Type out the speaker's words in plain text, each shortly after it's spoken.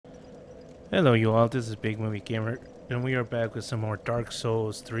Hello, you all. This is Big Movie Gamer, and we are back with some more Dark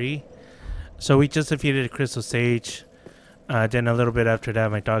Souls 3. So we just defeated Crystal Sage. Then a little bit after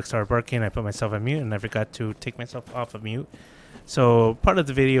that, my dog started barking. I put myself on mute, and I forgot to take myself off of mute. So part of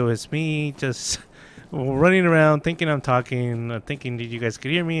the video is me just running around, thinking I'm talking, thinking that you guys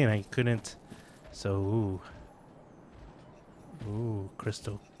could hear me, and I couldn't. So, ooh,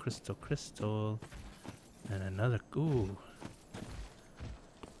 crystal, crystal, crystal, and another. Ooh.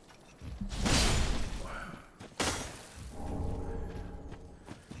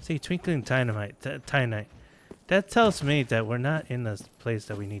 See, twinkling dynamite, tynite. That tells me that we're not in the place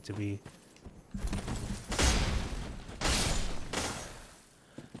that we need to be.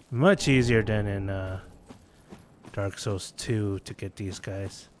 Much easier than in Dark Souls 2 to get these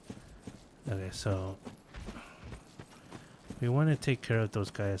guys. Okay, so we want to take care of those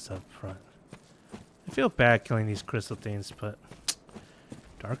guys up front. I feel bad killing these crystal things, but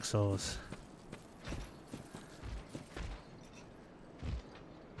Dark Souls.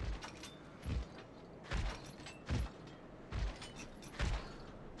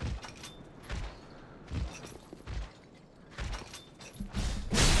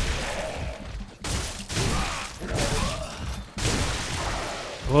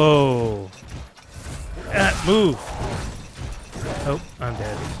 Whoa! Move! Oh, I'm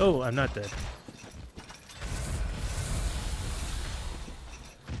dead. Oh, I'm not dead.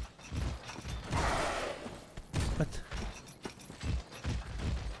 What?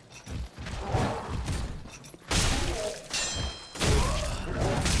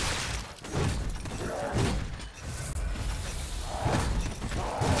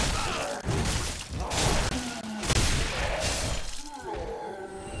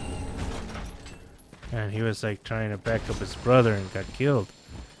 And he was like trying to back up his brother and got killed.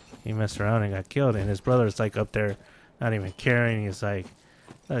 He messed around and got killed, and his brother's like up there, not even caring. He's like,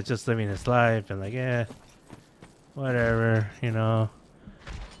 just living his life and like, yeah, whatever, you know.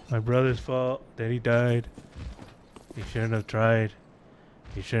 My brother's fault that he died. He shouldn't have tried.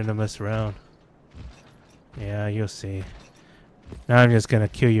 He shouldn't have messed around. Yeah, you'll see. Now I'm just gonna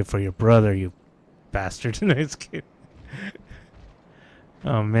kill you for your brother, you bastard. Nice kid.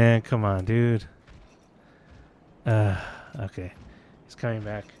 Oh man, come on, dude. Okay. He's coming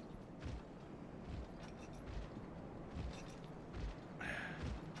back.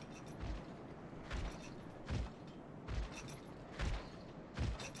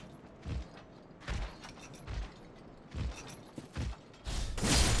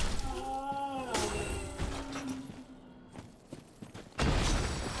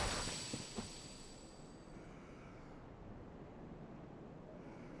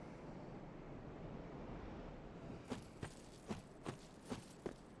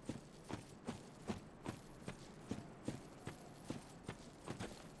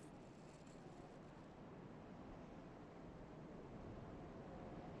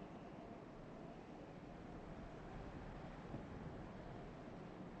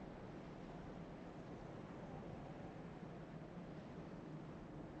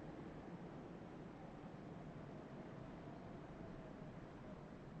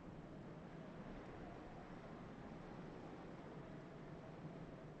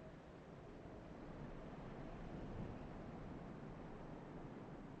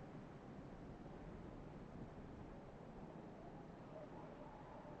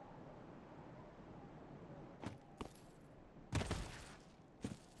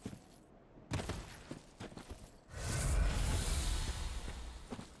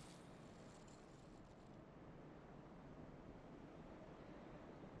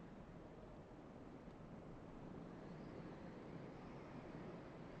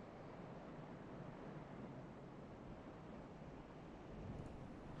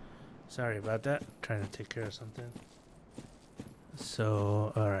 Sorry about that. Trying to take care of something.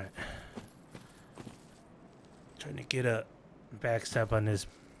 So, alright. Trying to get a backstab on this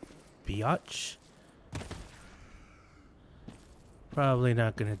biatch. Probably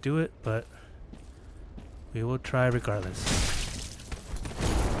not gonna do it, but we will try regardless.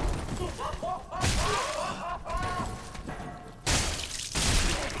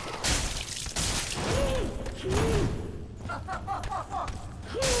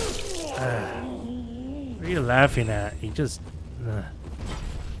 What are you laughing at? You just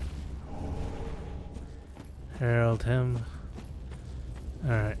herald him.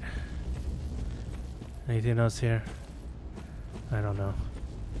 Alright. Anything else here? I don't know.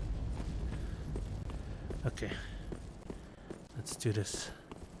 Okay. Let's do this.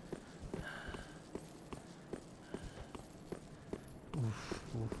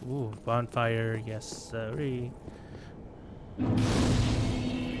 Ooh, bonfire, yes, sorry.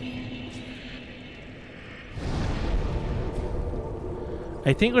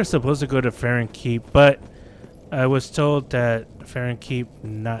 I think we're supposed to go to Farron Keep, but I was told that Farron Keep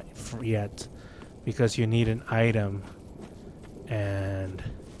not yet because you need an item and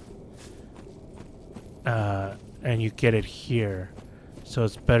you get it here. So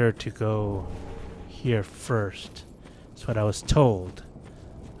it's better to go here first. That's what I was told.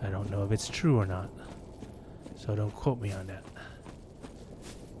 I don't know if it's true or not. So don't quote me on that.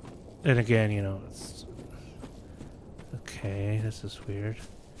 And again, you know, it's okay, this is weird.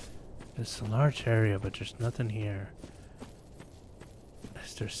 It's a large area, but there's nothing here.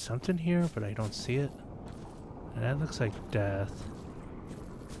 Is there something here, but I don't see it? And that looks like death.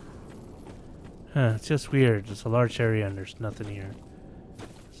 Huh, it's just weird. It's a large area and there's nothing here.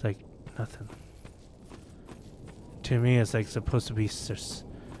 It's like nothing. To me, it's like supposed to be...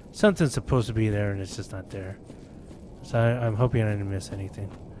 something's supposed to be there and it's just not there. So I'm hoping I didn't miss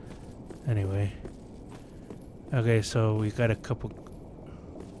anything. Anyway. Okay, so we got a couple...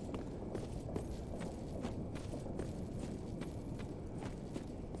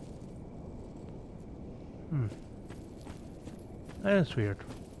 That is weird.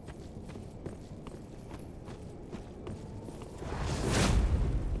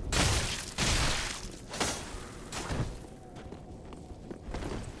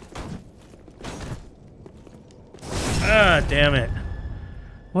 Ah, damn it.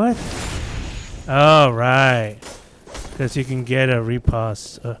 What? Oh, right. Because you can get a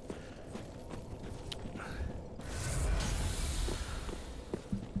repos.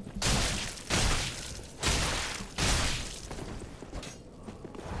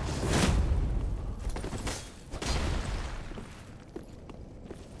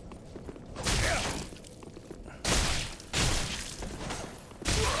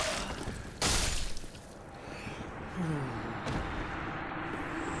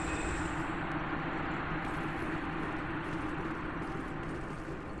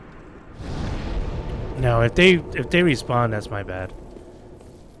 No, if they respawn, that's my bad.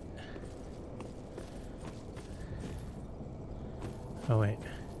 Oh wait.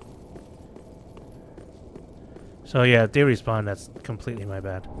 So yeah, if they respawn, that's completely my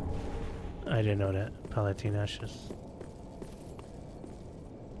bad. I didn't know that. Palatine Ashes.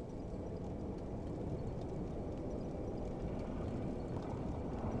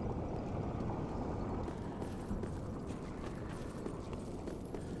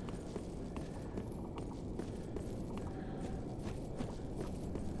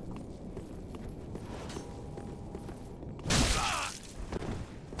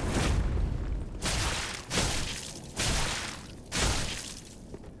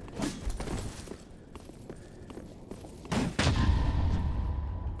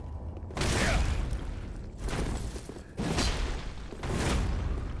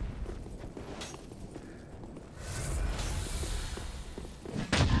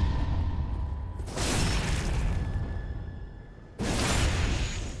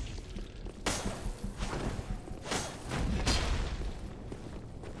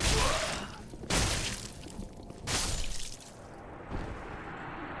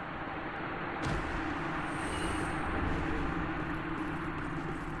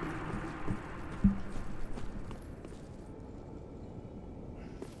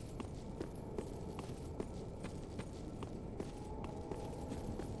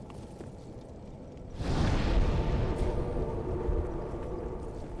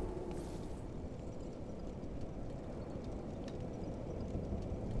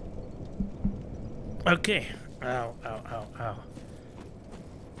 Okay. Ow, ow, ow, ow.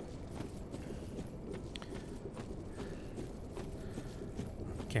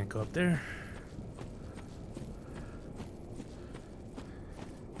 Can't go up there.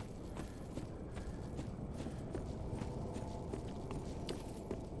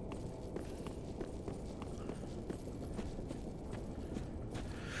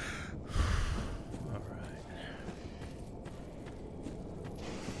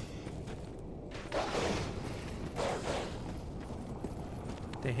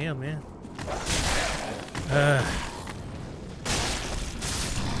 The hell, man?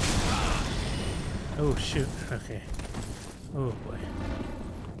 Oh shoot. Okay. Oh boy.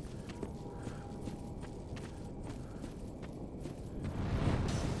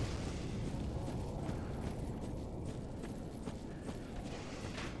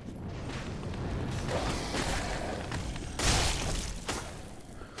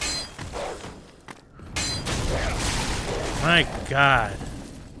 My God.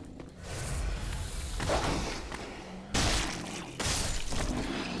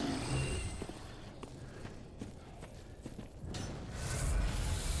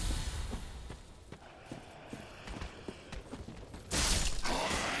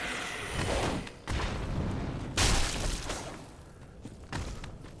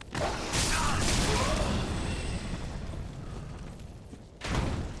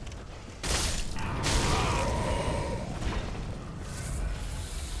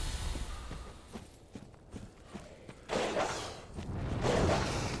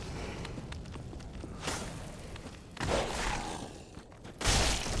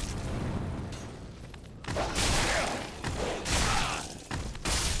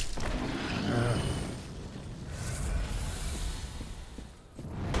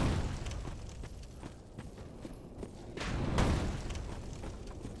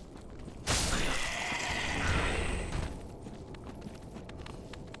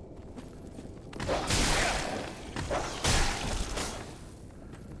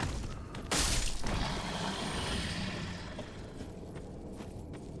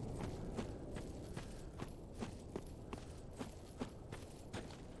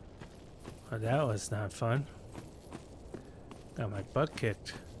 Well, that was not fun. Got my butt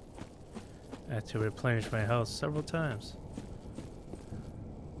kicked. I had to replenish my health several times.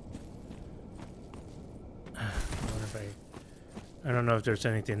 I don't know if there's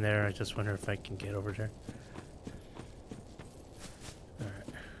anything there. I just wonder if I can get over there. Alright.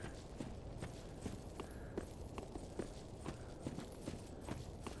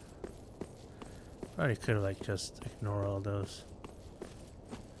 Probably could have like just ignore all those.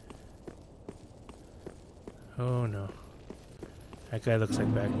 Oh no. That guy looks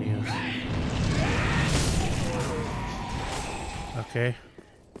like bad news. Okay.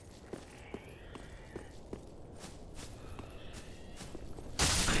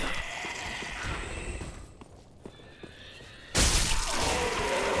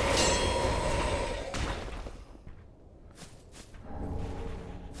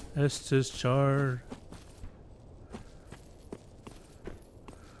 Estus charred.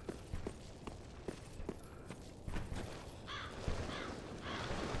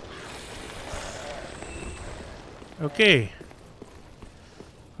 Okay.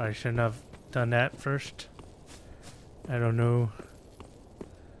 I shouldn't have done that first. I don't know.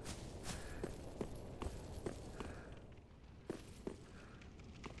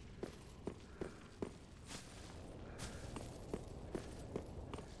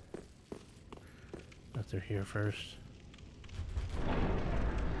 If they're here first.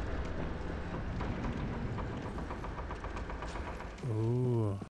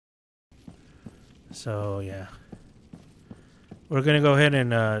 Ooh. So yeah. We're gonna go ahead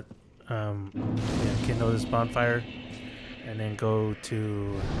and kindle this bonfire and then go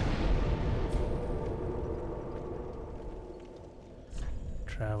to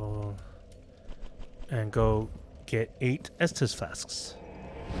travel and go get 8 Estus flasks.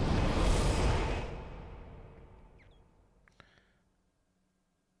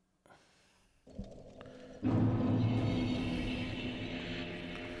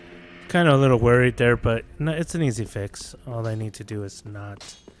 Kind of a little worried there, but no, it's an easy fix. All I need to do is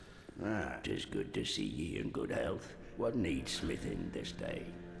not. Ah, 'tis good to see ye in good health. What needs smithing this day?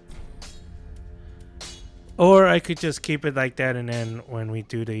 Or I could just keep it like that, and then when we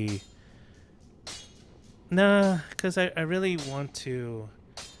do the... Nah, because I really want to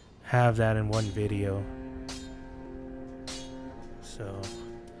have that in one video. So,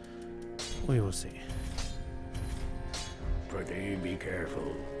 we will see. Pretty be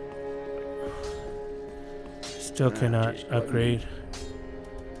careful. Still cannot upgrade.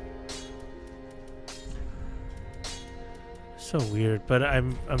 So weird, but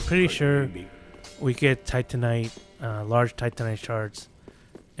I'm pretty sure we get Titanite, large Titanite shards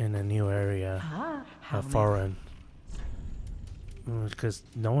in a new area, Faran, because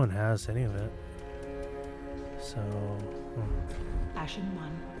no one has any of it. So. Ashen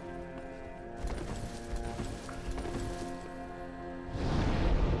one.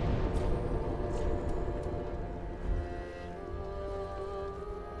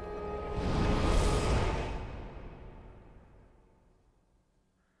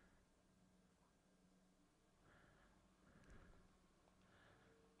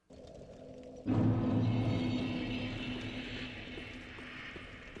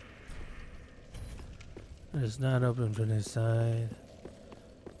 It's not open from this side.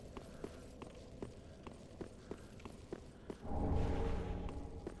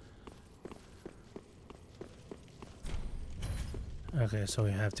 Okay, so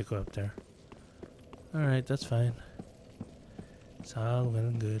we have to go up there. Alright, that's fine. It's all well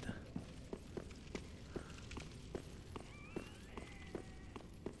and good.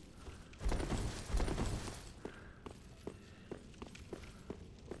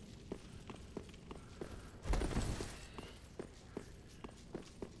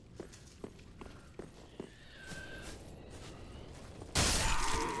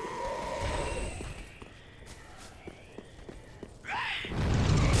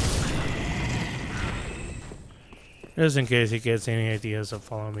 Just in case he gets any ideas of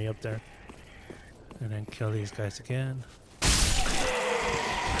following me up there. And then kill these guys again.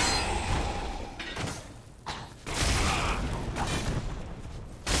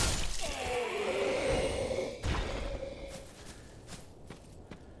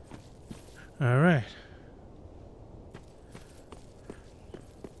 Alright.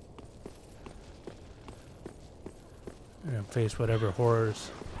 And face whatever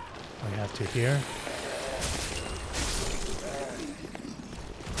horrors we have to here.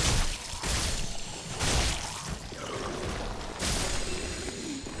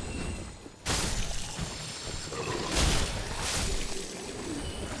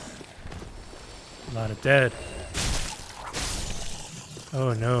 A lot of dead.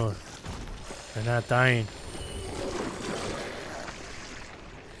 Oh no. They're not dying.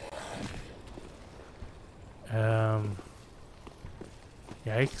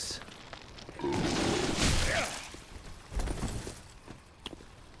 Yikes.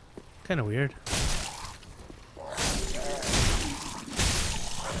 Kind of weird.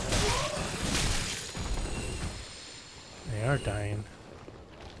 They are dying.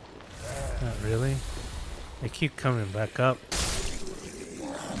 Not really. They keep coming back up.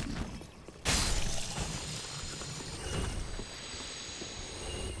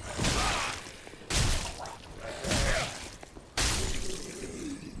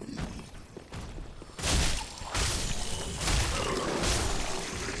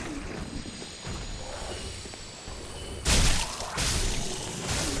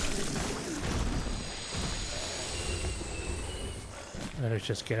 Better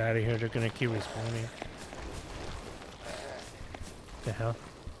just get out of here. They're gonna keep respawning. The hell?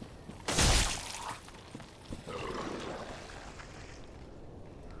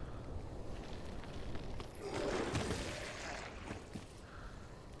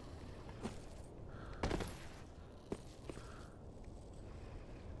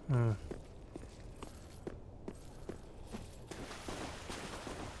 Hmm.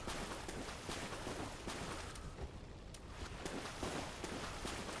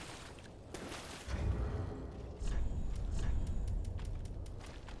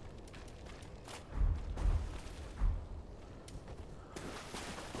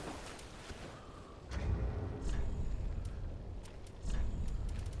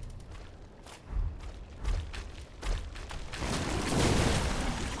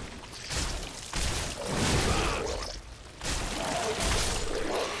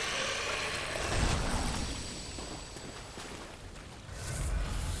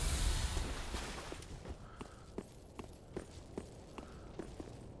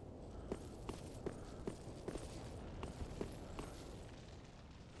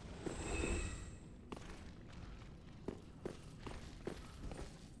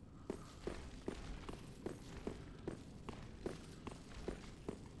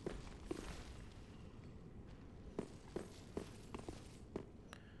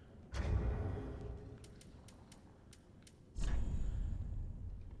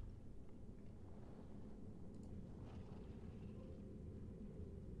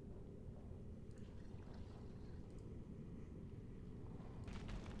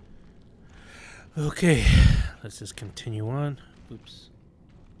 Okay, let's just continue on. Oops.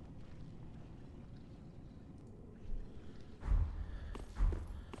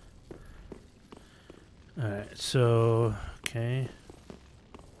 Alright, so, okay.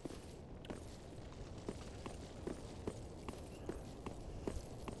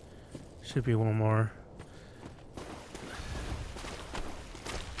 Should be one more.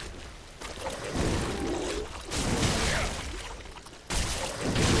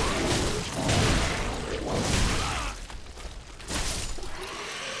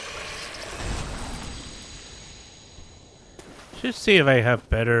 Should see if I have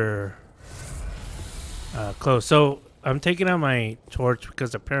better clothes. So I'm taking out my torch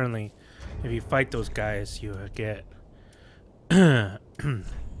because apparently if you fight those guys you get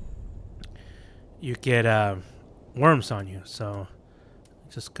you get worms on you. So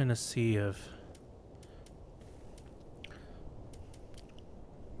just gonna see if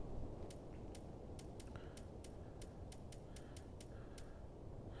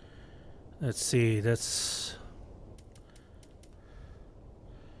let's see, that's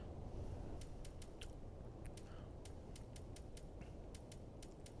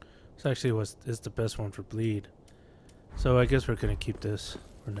this actually is the best one for bleed. So I guess we're gonna keep this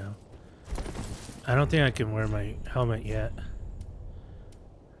for now. I don't think I can wear my helmet yet.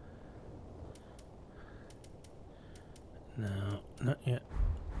 No, not yet.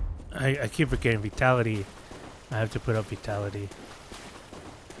 I keep forgetting vitality. I have to put up vitality.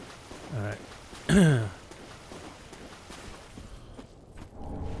 Alright.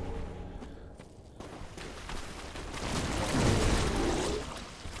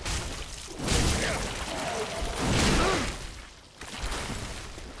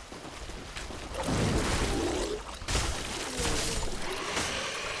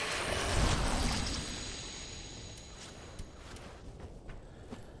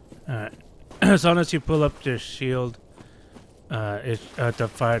 As long as you pull up the shield,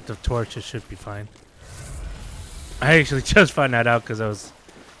 the torch, it should be fine. I actually just found that out because I was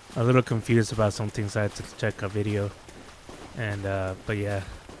a little confused about some things. I had to check a video, and but yeah,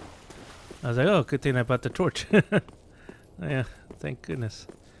 I was like, oh, good thing I bought the torch. Yeah, thank goodness.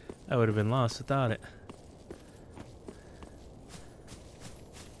 I would have been lost without it.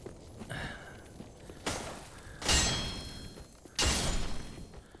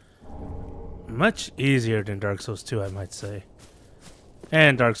 much easier than Dark Souls 2, I might say.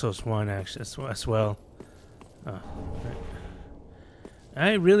 And Dark Souls 1, actually, as well. Right.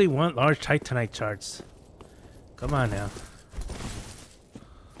 I really want large Titanite shards. Come on now.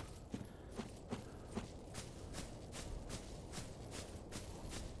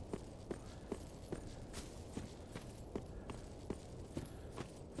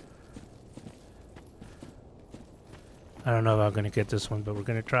 I don't know if I'm gonna get this one, but we're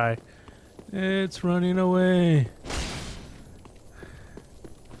gonna try. It's running away.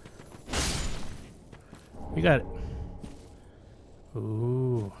 We got it.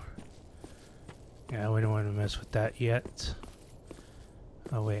 Ooh. Yeah, we don't want to mess with that yet.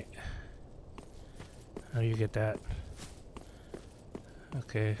 Oh, wait. How do you get that?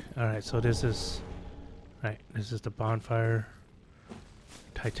 Okay. Alright, so this is... Right, this is the bonfire.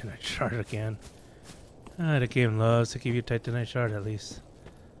 Titanite shard again. The game loves to give you Titanite shard at least.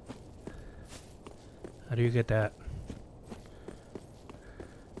 How do you get that?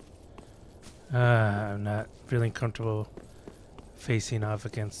 I'm not feeling comfortable facing off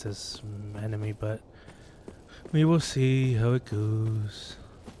against this enemy, but we will see how it goes.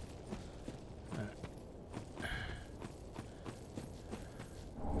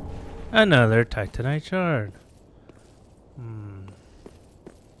 Another Titanite shard.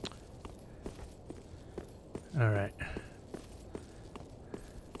 Alright.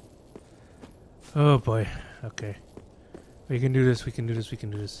 Oh boy. Okay. We can do this, we can do this, we can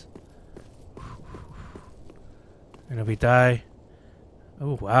do this. And if we die...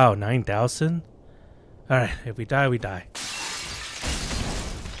 Oh wow, 9,000? Alright, if we die, we die.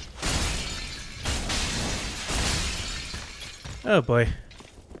 Oh boy.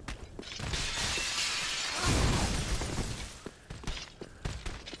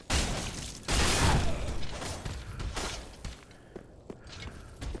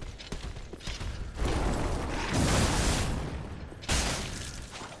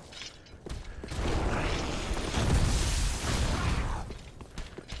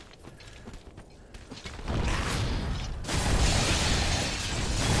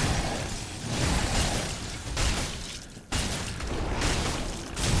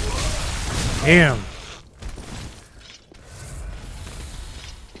 Damn.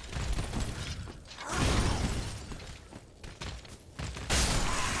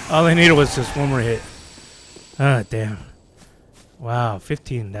 All I needed was just one more hit. Ah, damn. Wow,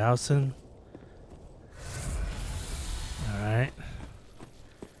 15,000. Alright.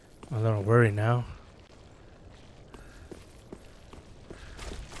 I'm a little worried now.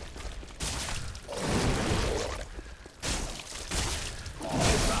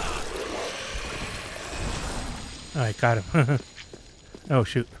 Alright, got him. Oh,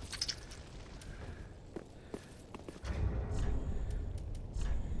 shoot.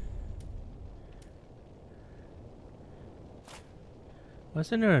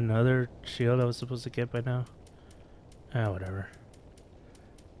 Wasn't there another shield I was supposed to get by now? Ah, whatever.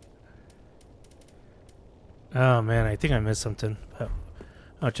 Oh man, I think I missed something. But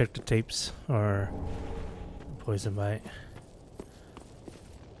I'll check the tapes or poison bite.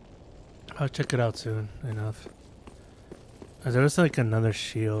 I'll check it out soon enough. There was like another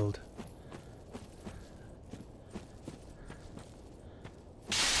shield.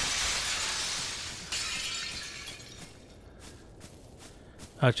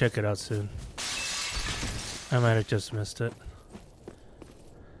 I'll check it out soon. I might have just missed it.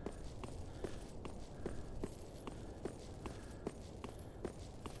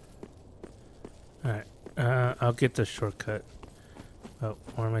 Alright, I'll get the shortcut. Oh,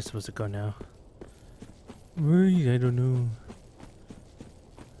 where am I supposed to go now? I don't know.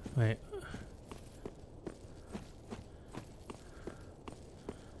 Wait.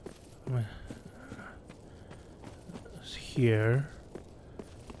 It's here.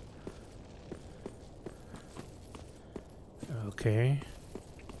 Okay.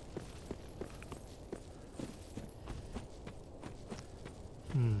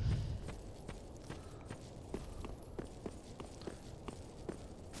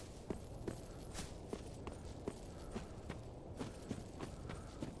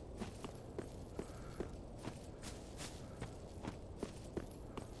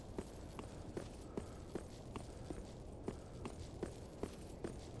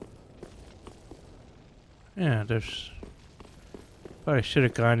 Yeah, there's... Probably should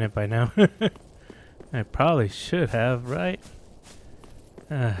have gotten it by now. I probably should have, right?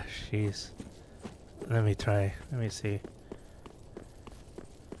 Ah, jeez. Let me try. Let me see.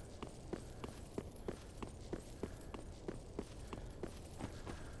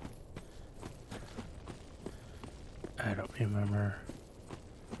 I don't remember.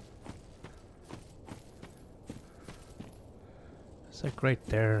 It's like right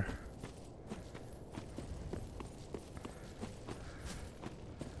there.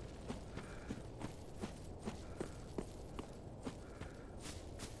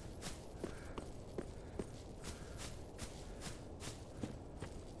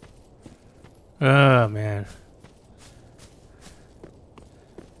 Oh man.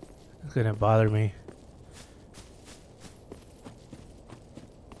 It's gonna bother me.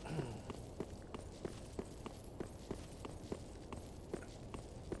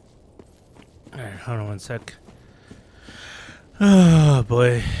 Alright, hold on one sec. Oh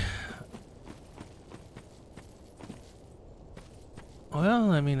boy.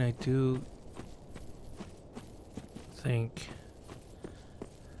 Well, I mean, I do think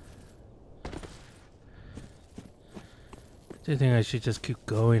I should just keep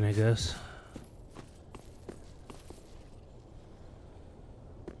going, I guess.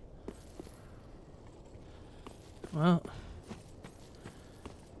 Well,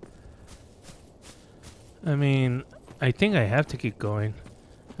 I mean, I think I have to keep going.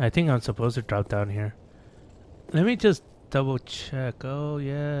 I think I'm supposed to drop down here. Let me just double check. Oh,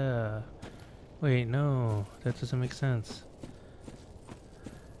 yeah. Wait, no. That doesn't make sense.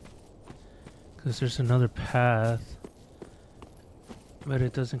 Because there's another path. But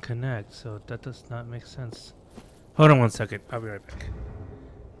it doesn't connect, so that does not make sense. Hold on one second. I'll be right back.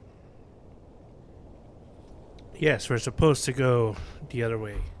 Yes, we're supposed to go the other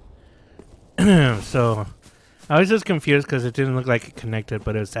way. So, I was just confused because it didn't look like it connected,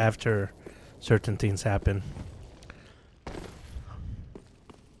 but it was after certain things happen.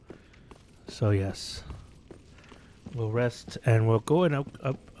 So, yes. We'll rest and we'll go and up.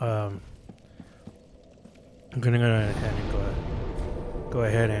 I'm gonna go ahead and go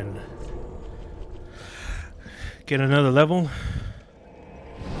ahead and get another level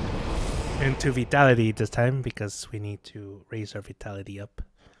into vitality this time because we need to raise our vitality up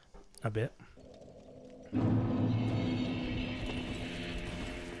a bit.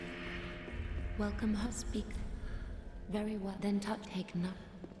 Welcome, her speak. Very well, then taken up.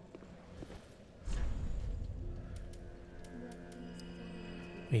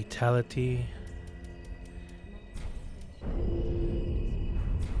 Vitality.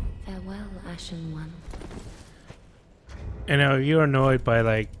 Farewell, Ashen One. And now if you're annoyed by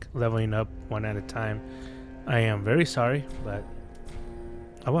like leveling up one at a time, I am very sorry, but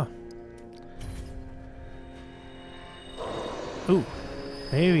oh well. Ooh,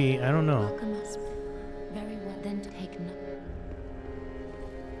 maybe, I don't know. Welcome, her very well, then taken up.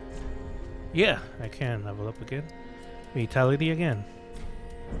 Yeah, I can level up again. Vitality again.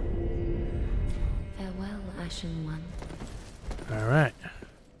 Farewell, Ashen One. Alright.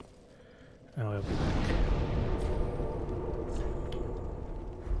 I will be back.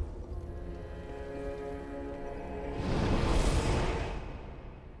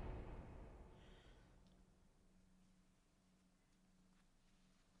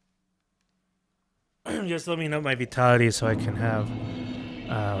 Just let me know my vitality so I can have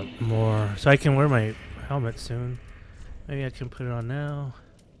more. So I can wear my helmet soon. Maybe I can put it on now.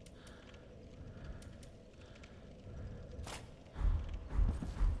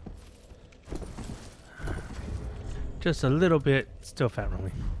 Just a little bit, still fat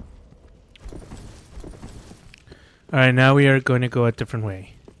rolling. Alright, now we are going to go a different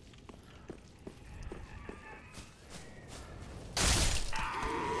way.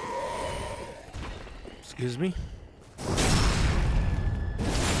 Excuse me.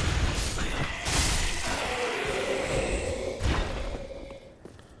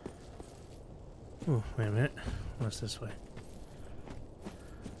 Ooh, wait a minute. What's this way?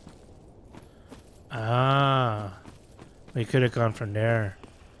 Ah. We could have gone from there.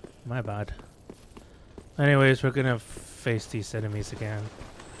 My bad. Anyways, we're gonna face these enemies again.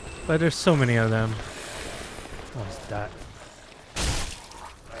 But there's so many of them. What's that?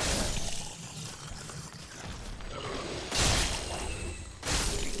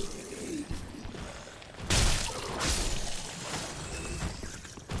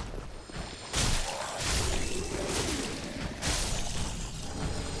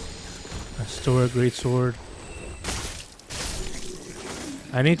 A great sword.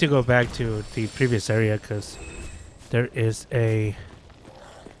 I need to go back to the previous area because there is there's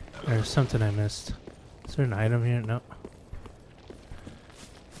something I missed. Is there an item here? No.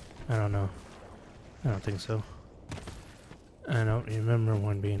 I don't know. I don't think so. I don't remember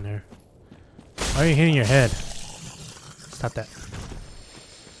one being there. Why are you hitting your head? Stop that.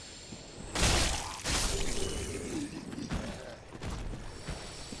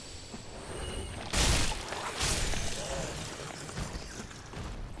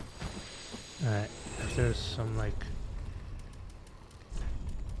 Alright, if there's some like...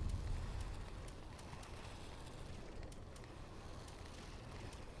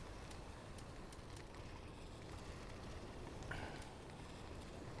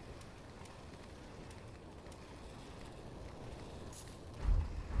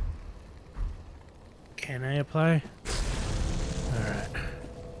 Can I apply? Alright.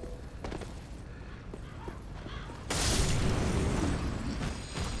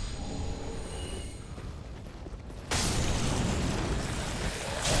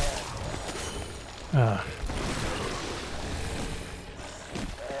 Ah.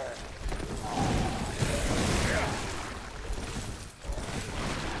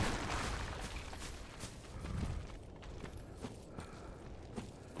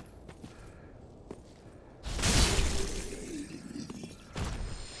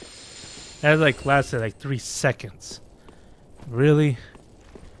 That like lasted like 3 seconds. Really?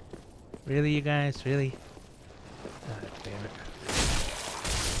 Really, you guys? Really? God damn it.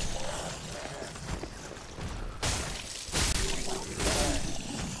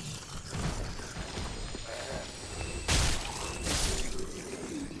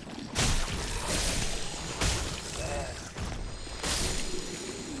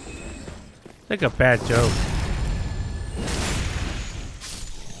 Like a bad joke.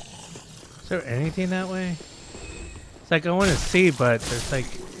 Is there anything that way? It's like I want to see, but there's like...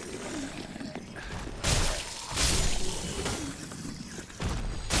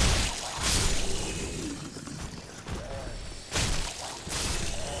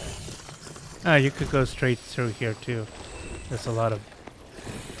 Ah, you could go straight through here too. There's a lot of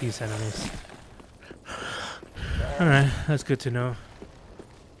these enemies. Alright, that's good to know.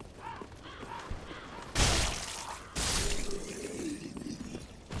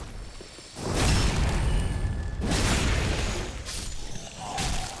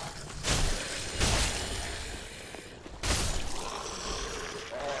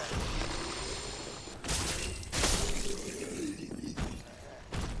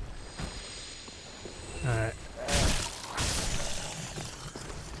 Alright.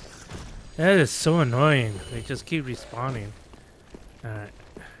 That is so annoying. They just keep respawning. Alright.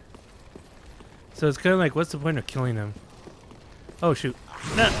 So it's kind of like, what's the point of killing them? Oh, shoot.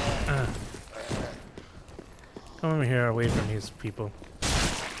 Nah. Come over here away from these people.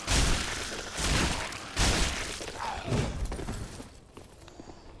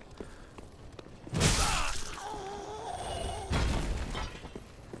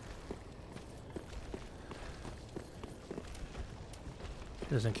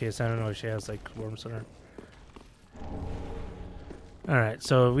 Just in case, I don't know if she has like worms on her. Alright,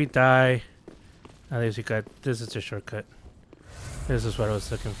 so we die. At least we got, this is a shortcut. This is what I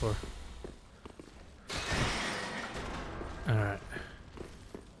was looking for. Alright.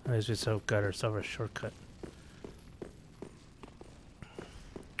 At least we so got ourselves a shortcut.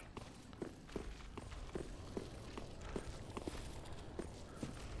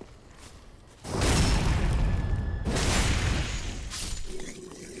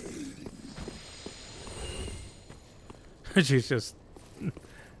 She's just...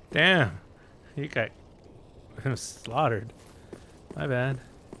 Damn. You got slaughtered. My bad.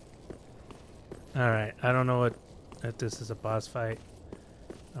 Alright, I don't know what... if this is a boss fight.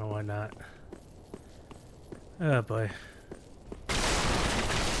 Or why not. Oh boy.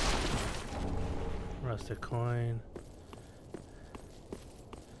 Rusted coin.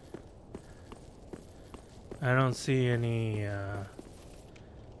 I don't see any... and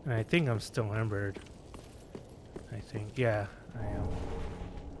I think I'm still embered. I think, yeah, I am.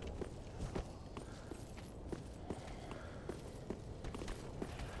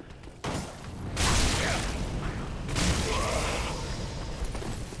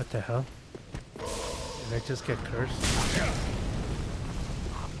 What the hell? Did I just get cursed?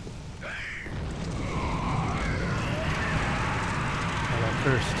 I got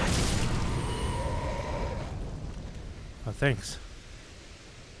cursed. Oh, thanks.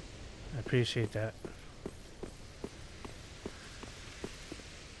 I appreciate that.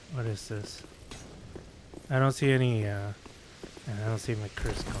 What is this? I don't see any, I don't see my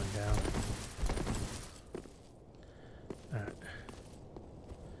curse going down. Alright.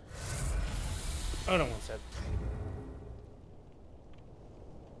 Hold on one sec.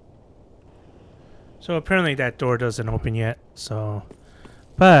 So apparently that door doesn't open yet, so...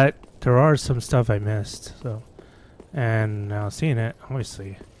 But, there are some stuff I missed, so... And now seeing it,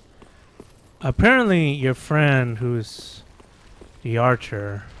 obviously. Apparently your friend, who's the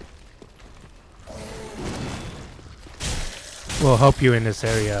archer... will help you in this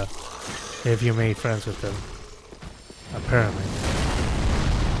area if you made friends with them. Apparently.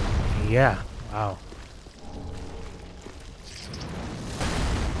 Yeah. Wow.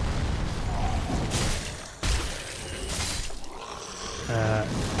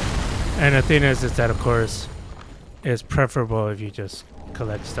 And the thing is that, of course, it's preferable if you just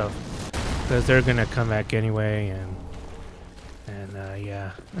collect stuff, because they're gonna come back anyway, and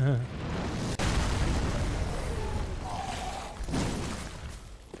yeah.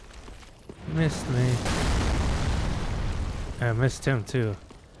 Missed me. I missed him too.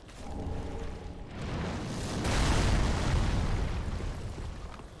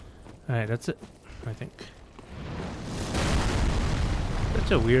 Alright, that's it. I think.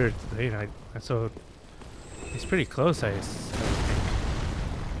 Such a weird thing. I saw. He's pretty close, I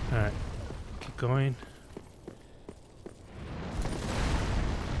think. Alright. Keep going.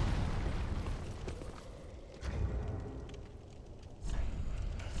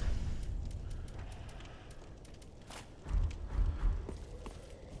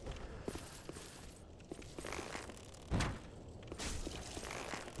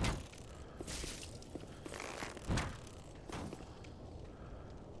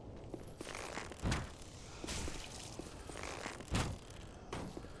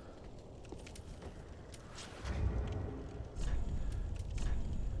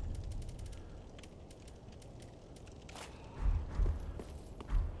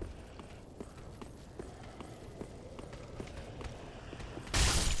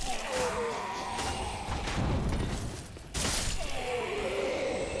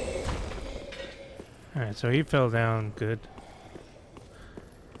 Alright, so he fell down good.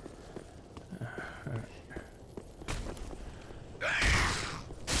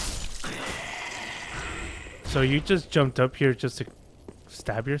 So you just jumped up here just to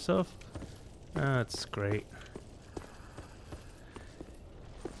stab yourself? That's great.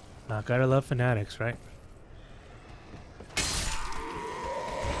 Gotta love fanatics, right?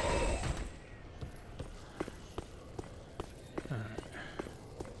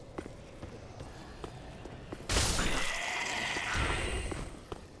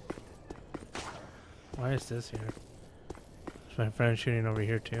 Why is this here? Is my friend shooting over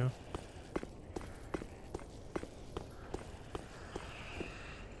here too?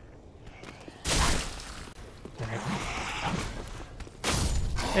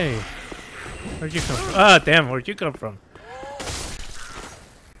 Hey, where'd you come from? Ah, damn, where'd you come from?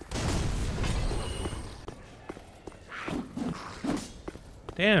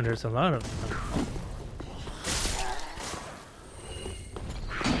 Damn, there's a lot of them.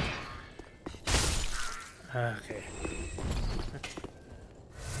 Okay.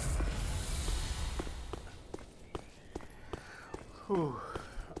 Whew.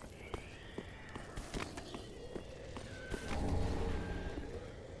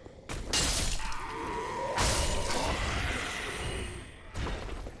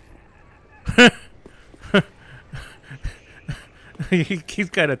 He's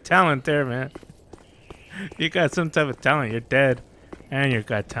got a talent there, man. You got some type of talent. You're dead, and you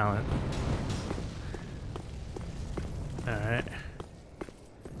got talent. All right.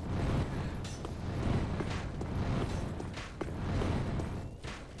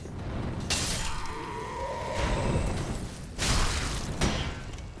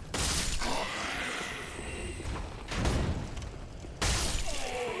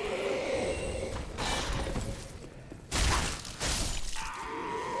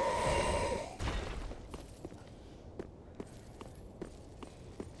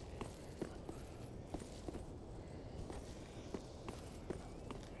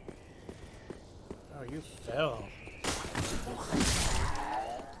 Oh, you fell.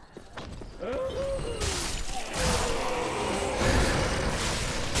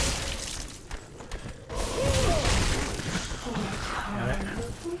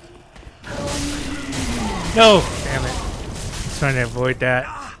 No! Damn it. I'm trying to avoid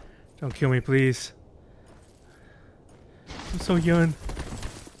that. Don't kill me, please. I'm so young.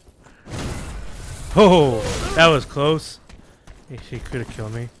 Oh, that was close. She could have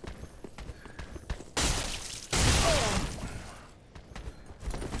killed me.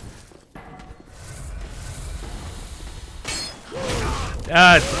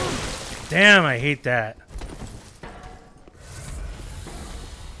 God damn, I hate that.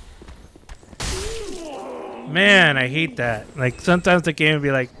 Man, I hate that. Like, sometimes the game would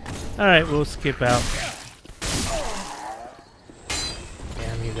be like, alright, we'll skip out.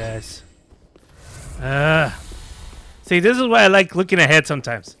 Damn you guys. See, this is why I like looking ahead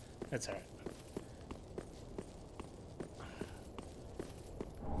sometimes. That's alright.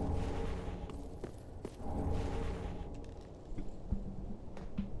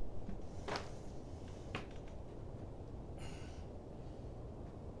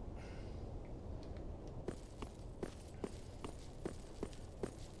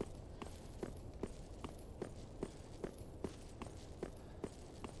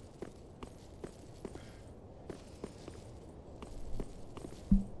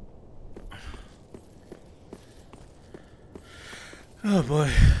 Oh boy.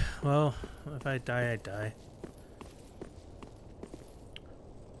 Well, if I die, I die.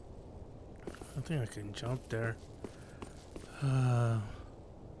 I think I can jump there. Do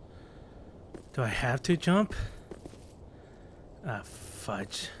I have to jump? Ah,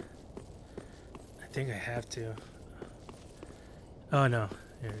 fudge. I think I have to. Oh no.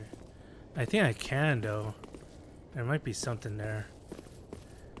 Here. I think I can though. There might be something there.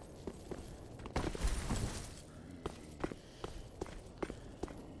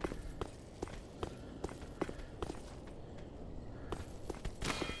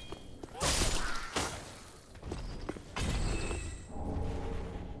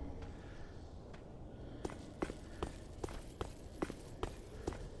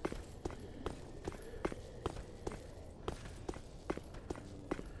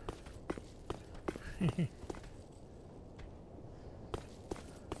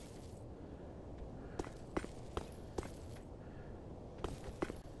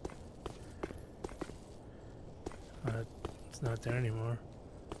 It's not there anymore.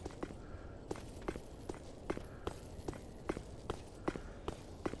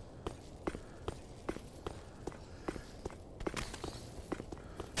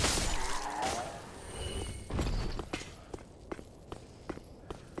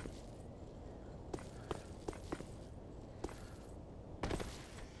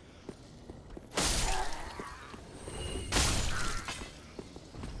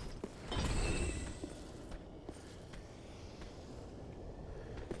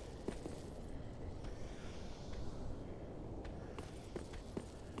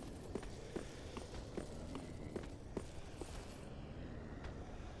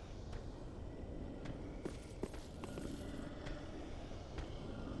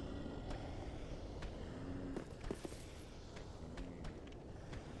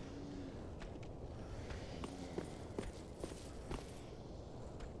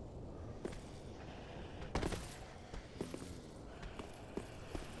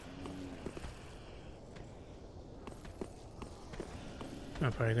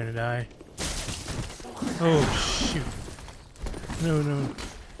 I'm probably gonna die. Oh shoot. No, no.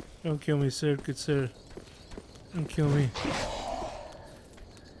 Don't kill me, sir. Good sir. Don't kill me.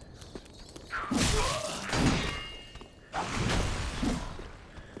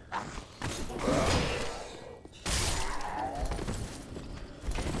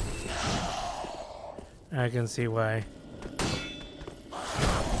 I can see why.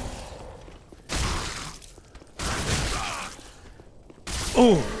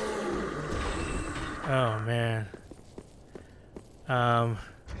 Oh! Oh man. Do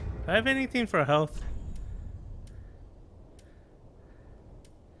I have anything for health?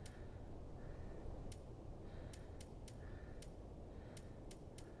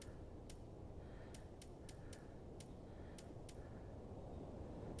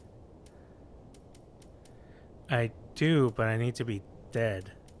 I do, but I need to be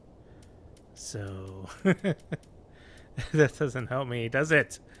dead. So that doesn't help me, does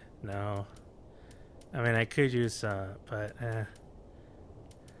it? No. I mean, I could use, but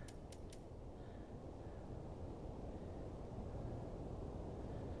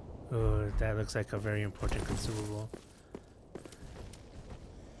oh, that looks like a very important consumable.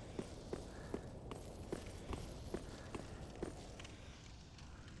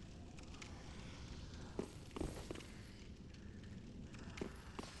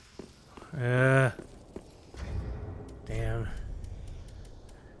 Damn.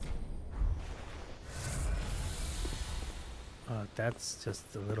 Oh, that's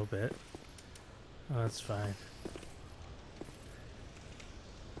just a little bit. Oh, that's fine.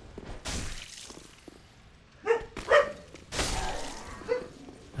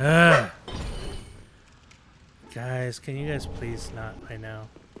 Guys, can you guys please not right now?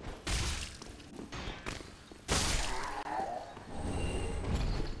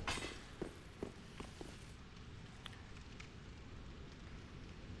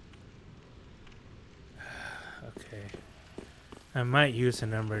 Okay. I might use a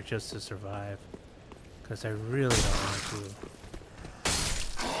number just to survive, because I really don't want to.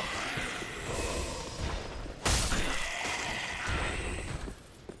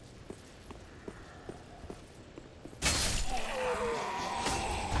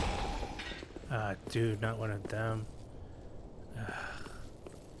 Dude, not one of them.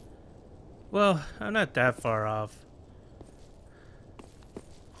 Well, I'm not that far off.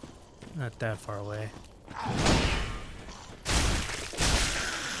 Not that far away.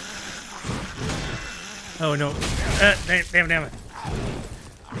 Oh no. Damn it.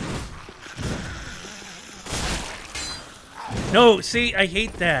 No, see, I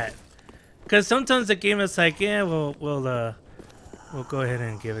hate that. Because sometimes the game is like, yeah, we'll go ahead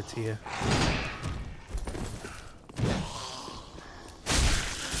and give it to you.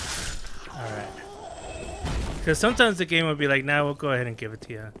 Alright. Because sometimes the game will be like, nah, we'll go ahead and give it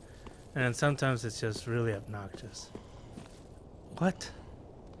to you. And sometimes it's just really obnoxious. What?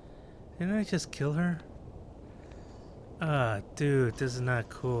 Didn't I just kill her? Ah, dude, this is not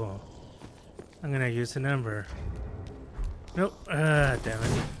cool. I'm gonna use an ember. Nope. Ah, damn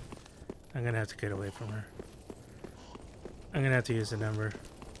it. I'm gonna have to get away from her. I'm gonna have to use an ember.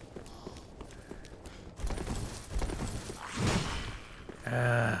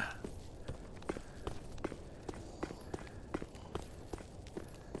 Ah.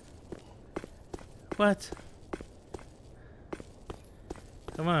 What?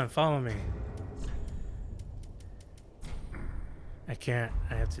 Come on, follow me. I can't.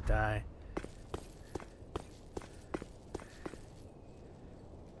 I have to die.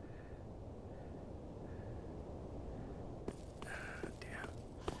 Damn.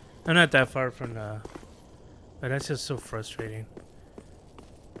 I'm not that far from the... But that's just so frustrating.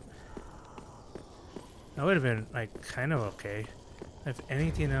 That would have been, like, kind of okay. If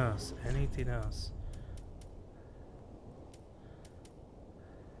anything else. Anything else.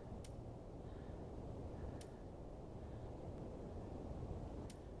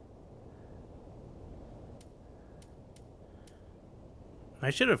 I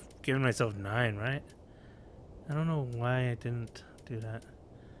should have given myself 9, right? I don't know why I didn't do that.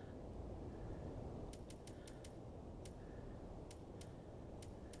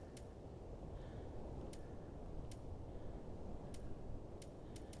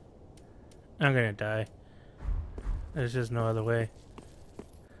 I'm gonna die. There's just no other way.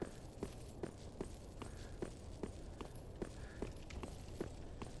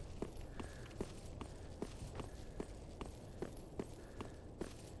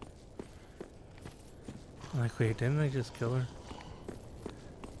 Like, wait, didn't I just kill her?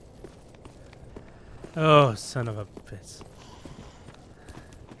 Oh, son of a bitch.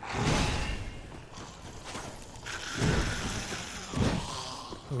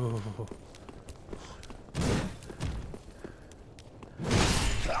 Ooh.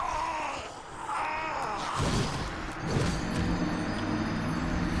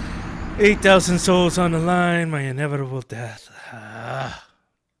 $8,000 souls on the line, my inevitable death.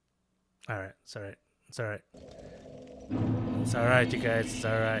 Alright, it's alright. It's alright. It's alright, you guys. It's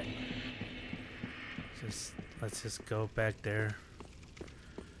alright. Let's just go back there.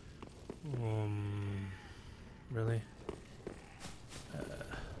 Really?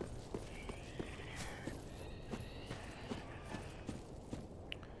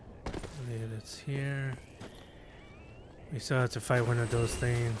 That's here. We still have to fight one of those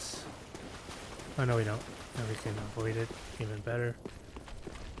things. Oh no, we don't. And we can avoid it even better.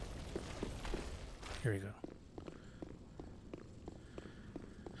 Here we go.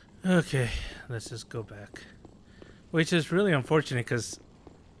 Okay, let's just go back. Which is really unfortunate because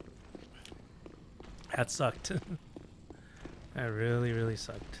that sucked. That really, really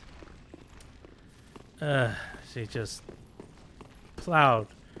sucked. She just plowed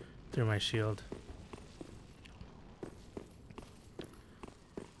through my shield.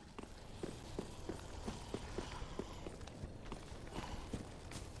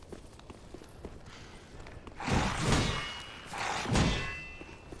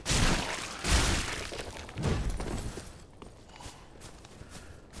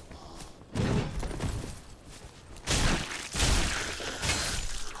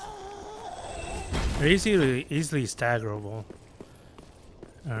 They're easily staggerable.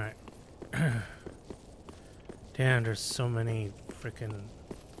 Alright. Damn, there's so many freaking...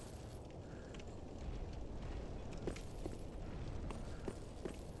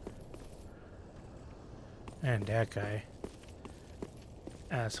 And that guy.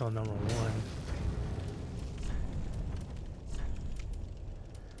 Asshole number 1.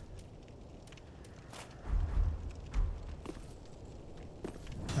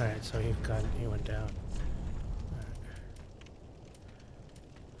 Alright, so he went down. Alright.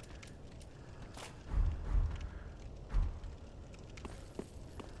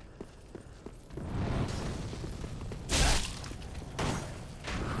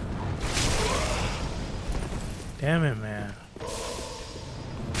 Damn it, man.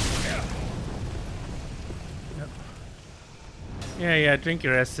 Yep. Yeah, drink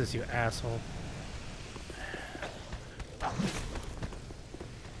your Estus, you asshole.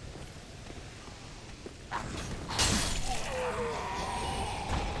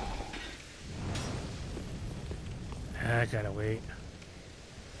 I gotta wait.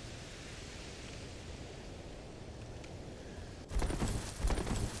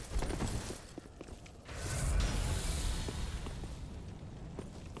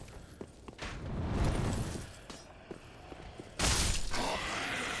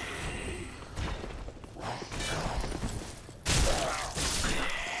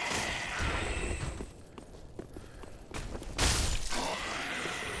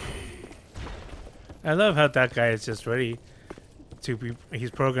 I love how that guy is just ready to be.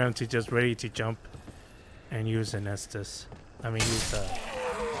 He's programmed to just ready to jump and use an Estus. I mean,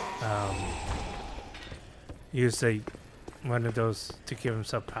 use a one of those to give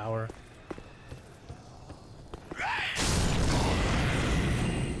himself power.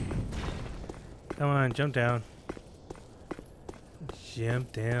 Come on, jump down.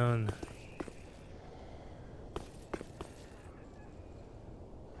 Jump down.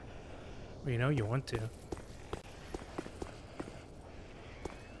 You know you want to.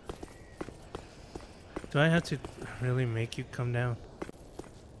 Do I have to really make you come down?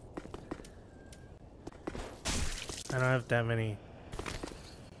 I don't have that many.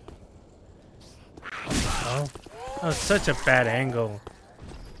 Oh, that was such a bad angle.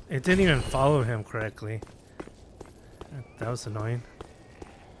 It didn't even follow him correctly. That was annoying.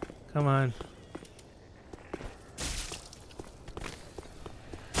 Come on.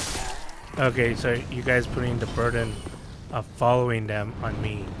 Okay, so you guys putting the burden of following them on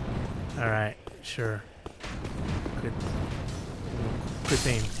me. Alright, sure. Good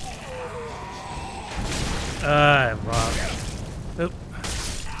thing. Wrong. Oop.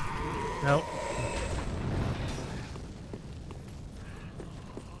 Nope.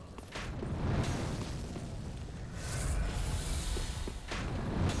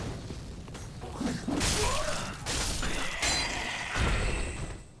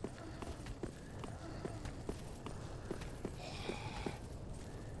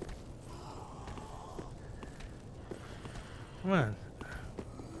 Come on.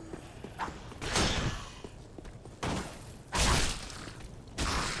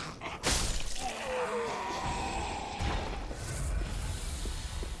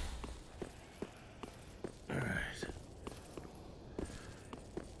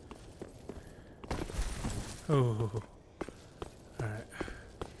 Oh, all right.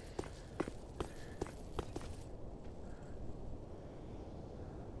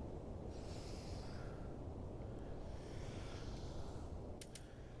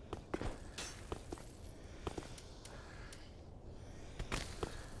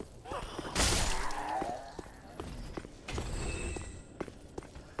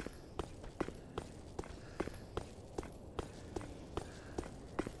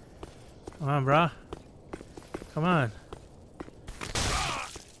 Come on, brah. Come on.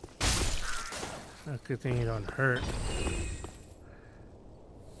 Oh, good thing you don't hurt.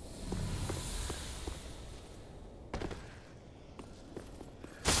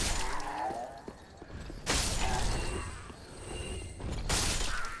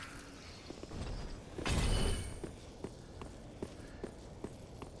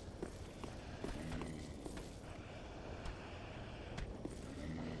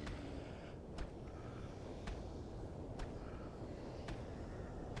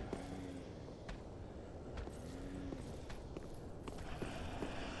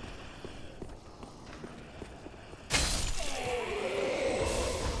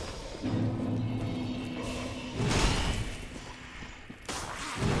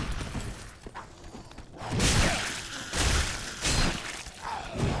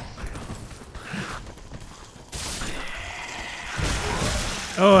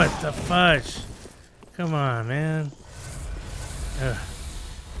 Oh, what the fudge? Come on, man. Ugh.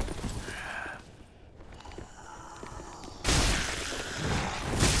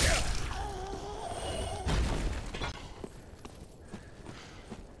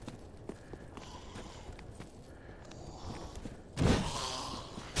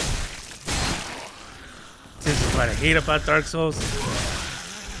 This is what I hate about Dark Souls.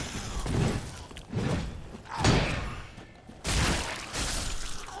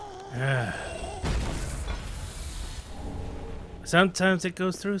 Sometimes it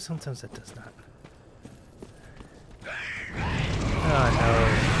goes through, sometimes it does not. Oh no.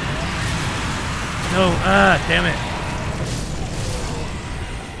 No, damn it.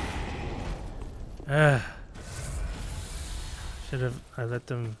 Should have I let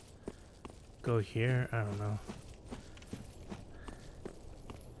them go here? I don't know.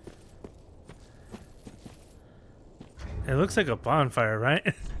 It looks like a bonfire,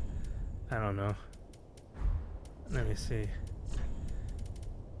 right? I don't know. Let me see.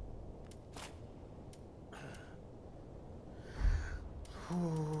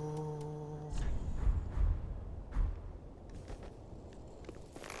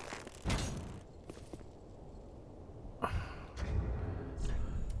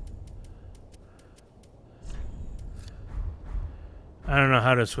 I don't know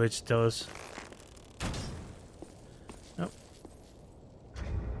how to switch those. Nope.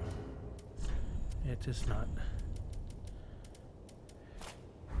 It is not.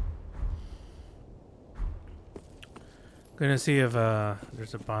 Gonna see if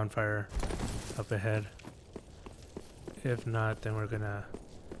there's a bonfire up ahead. If not, then we're gonna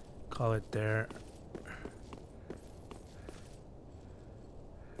call it there.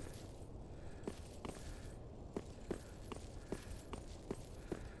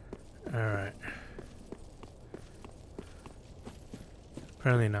 Alright.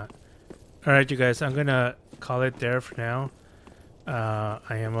 Apparently not. Alright, you guys, I'm gonna call it there for now.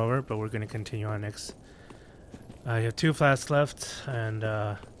 I am over, but we're gonna continue on next. I have 2 flasks left, and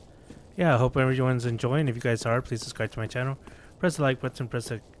yeah, I hope everyone's enjoying. If you guys are, please subscribe to my channel. Press the like button, press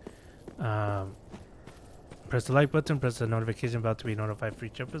the like button, press the notification bell to be notified for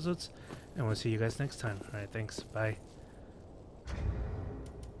future episodes, and we'll see you guys next time. Alright, thanks. Bye.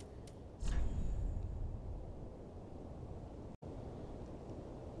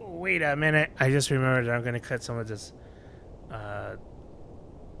 Wait a minute. I just remembered that I'm going to cut some of this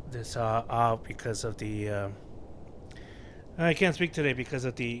out because of the I can't speak today because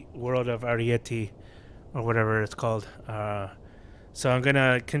of the World of Ariete or whatever it's called. So I'm going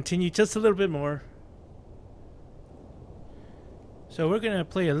to continue just a little bit more. So we're going to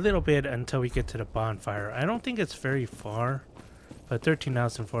play a little bit until we get to the bonfire. I don't think it's very far, but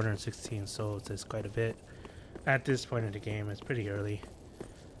 13,416 souls is quite a bit. At this point in the game, it's pretty early.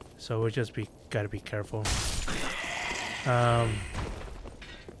 So we'll just gotta be careful.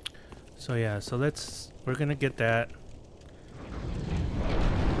 So yeah, so we're gonna get that.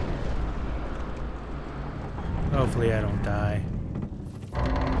 Hopefully I don't die.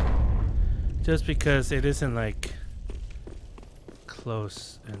 Just because it isn't like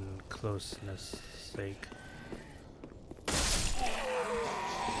close and closeness sake.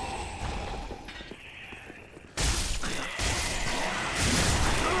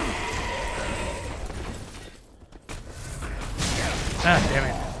 Ah, damn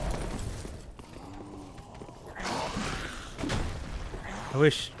it. I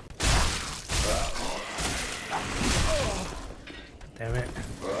wish. Damn it.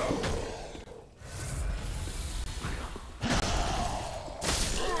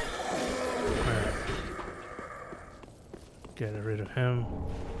 Alright. Get rid of him.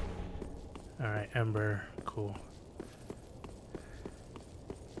 Alright, Ember. Cool.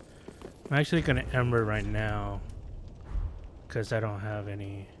 I'm actually gonna Ember right now. Because I don't have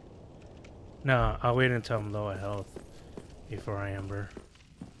any... No, I'll wait until I'm low at health before I Ember.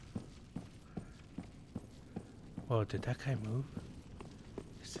 Whoa, did that guy move?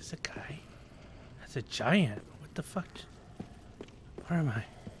 Is this a guy? That's a giant. What the fuck? Where am I?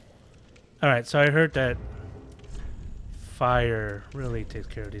 Alright, so I heard that fire really takes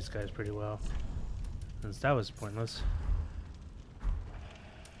care of these guys pretty well. Since that was pointless.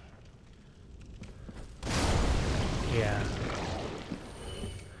 Yeah.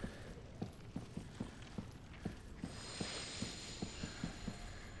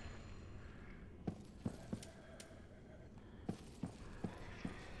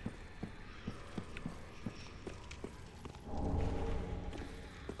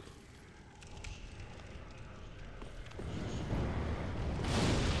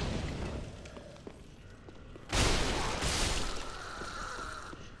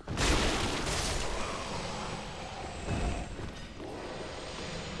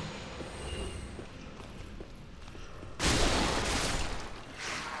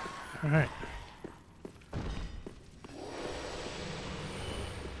 All right.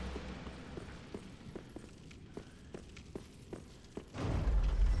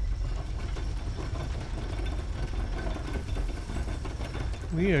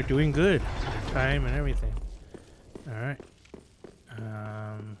 We are doing good. Time and everything. All right.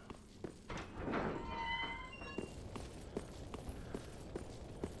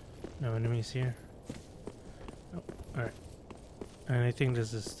 No enemies here. Oh, all right. And I think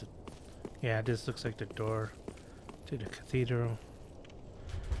this is the... Yeah, this looks like the door to the cathedral.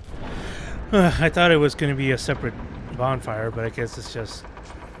 I thought it was going to be a separate bonfire, but I guess it's just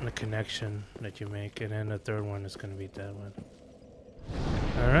the connection that you make, and then the third one is going to be that one.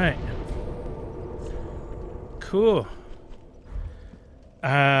 Alright. Cool.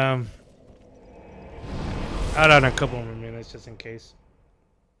 Hold on a couple more minutes just in case.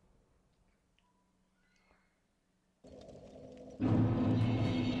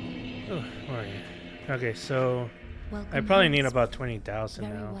 Oh, where are you? Okay, so Welcome I probably need host. about 20,000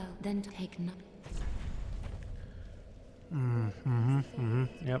 Very now. well, then take note.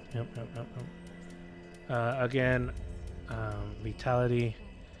 Yep. Again, vitality,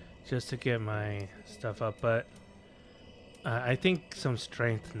 just to get my stuff up, but I think some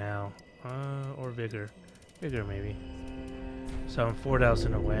strength now, or vigor maybe. So I'm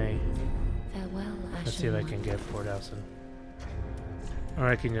 4,000 away. Farewell, Let's see if I Ashen can One. get 4,000. Or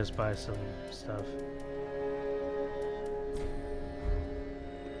I can just buy some stuff.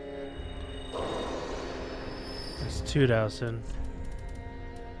 It's 2,000.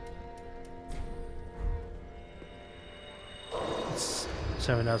 It's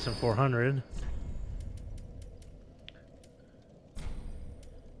 7,400.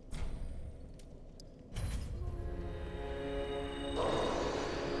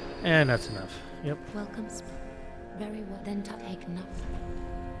 And that's enough. Yep. Welcome. Very well. Then take enough.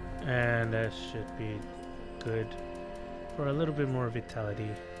 And that should be good for a little bit more vitality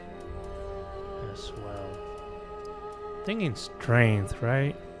as well. Thinking strength,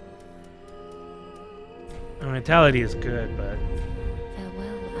 right? Vitality is good, but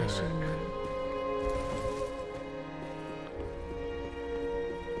Farewell, Ashen One.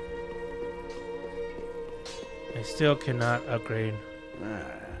 I still cannot upgrade.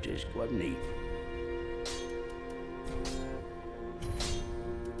 Ah, just what neat.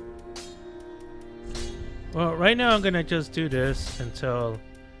 Well, right now I'm gonna just do this until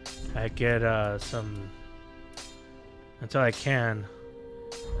I get until I can,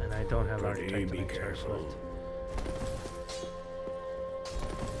 and I don't have Pretty, architect be careful. left.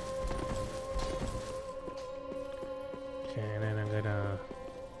 Okay, and then I'm gonna.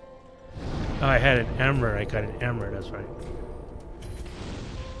 Oh, I had an emerald. I got an emerald. That's right.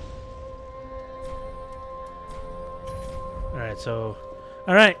 All right. So,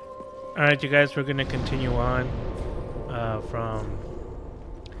 all right, you guys. We're gonna continue on from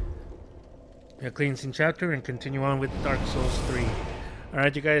the cleansing chapter and continue on with Dark Souls 3. All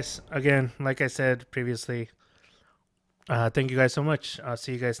right, you guys. Again, like I said previously, thank you guys so much. I'll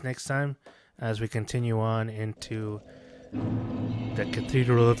see you guys next time as we continue on into the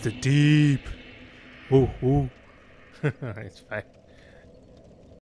Cathedral of the Deep. Woo, woo. It's fine.